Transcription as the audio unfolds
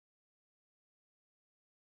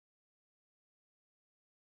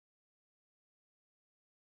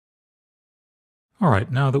All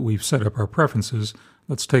right, now that we've set up our preferences,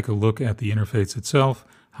 let's take a look at the interface itself,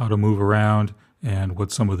 how to move around, and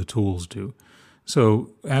what some of the tools do.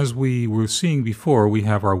 So as we were seeing before, we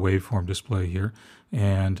have our waveform display here,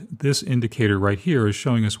 and this indicator right here is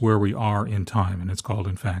showing us where we are in time, and it's called,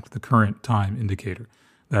 in fact, the current time indicator.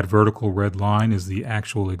 That vertical red line is the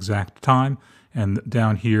actual exact time, and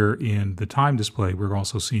down here in the time display, we're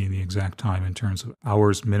also seeing the exact time in terms of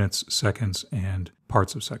hours, minutes, seconds, and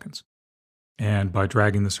parts of seconds. And by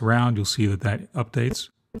dragging this around, you'll see that that updates.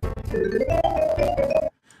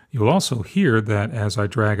 You'll also hear that as I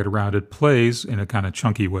drag it around, it plays in a kind of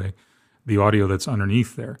chunky way, the audio that's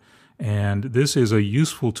underneath there. And this is a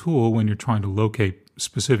useful tool when you're trying to locate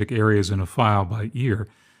specific areas in a file by ear.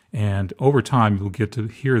 And over time, you'll get to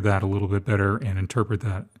hear that a little bit better and interpret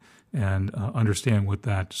that and understand what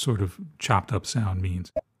that sort of chopped up sound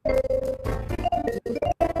means.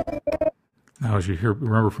 Now, as you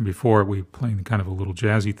remember from before, we were playing kind of a little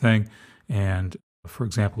jazzy thing. And for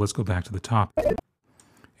example, let's go back to the top.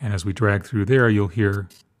 And as we drag through there, you'll hear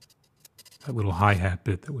that little hi-hat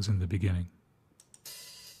bit that was in the beginning.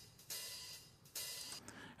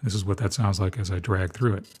 And this is what that sounds like as I drag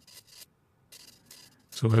through it.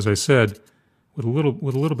 So as I said, with a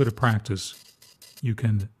little bit of practice, you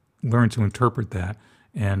can learn to interpret that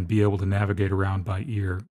and be able to navigate around by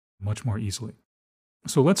ear much more easily.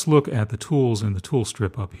 So let's look at the tools in the tool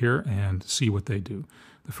strip up here and see what they do.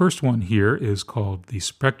 The first one here is called the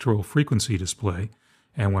Spectral Frequency Display.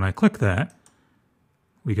 And when I click that,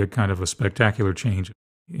 we get kind of a spectacular change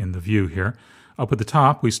in the view here. Up at the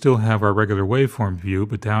top, we still have our regular waveform view,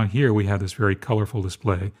 but down here we have this very colorful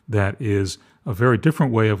display that is a very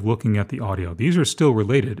different way of looking at the audio. These are still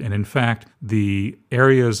related, and in fact, the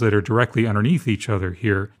areas that are directly underneath each other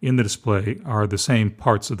here in the display are the same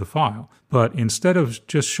parts of the file. But instead of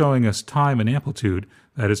just showing us time and amplitude,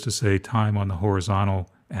 that is to say time on the horizontal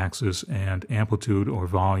axis and amplitude or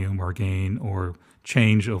volume or gain or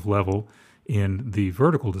change of level in the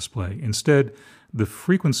vertical display, instead the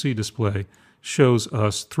frequency display shows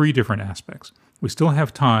us three different aspects. We still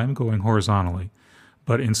have time going horizontally,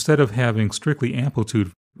 but instead of having strictly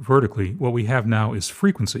amplitude vertically, what we have now is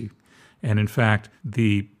frequency. And in fact,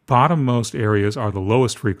 the bottommost areas are the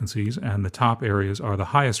lowest frequencies and the top areas are the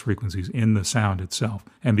highest frequencies in the sound itself.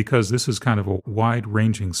 And because this is kind of a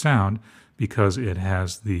wide-ranging sound, because it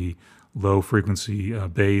has the low frequency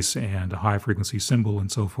bass and a high frequency cymbal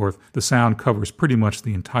and so forth, the sound covers pretty much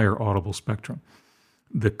the entire audible spectrum.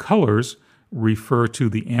 The colors refer to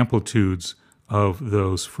the amplitudes of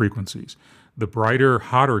those frequencies. The brighter,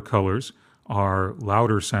 hotter colors are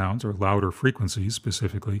louder sounds or louder frequencies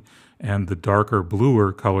specifically, and the darker,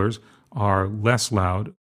 bluer colors are less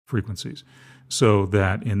loud frequencies. So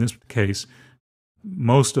that in this case,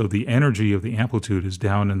 most of the energy of the amplitude is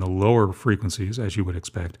down in the lower frequencies, as you would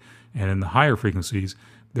expect, and in the higher frequencies,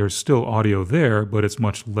 there's still audio there, but it's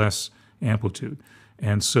much less amplitude.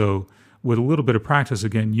 And so with a little bit of practice,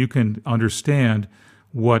 again, you can understand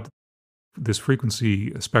what this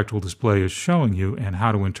frequency spectral display is showing you and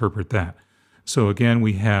how to interpret that. So again,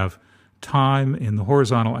 we have time in the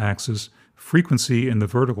horizontal axis, frequency in the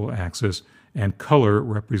vertical axis, and color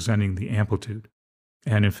representing the amplitude.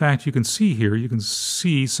 And in fact, you can see here, you can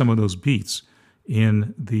see some of those beats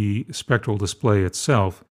in the spectral display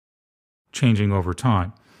itself changing over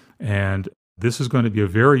time. And this is going to be a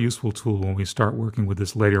very useful tool when we start working with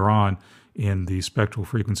this later on in the spectral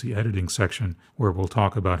frequency editing section, where we'll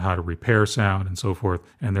talk about how to repair sound and so forth.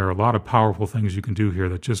 And there are a lot of powerful things you can do here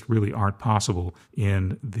that just really aren't possible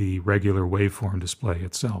in the regular waveform display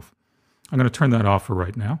itself. I'm going to turn that off for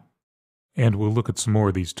right now, and we'll look at some more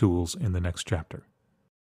of these tools in the next chapter.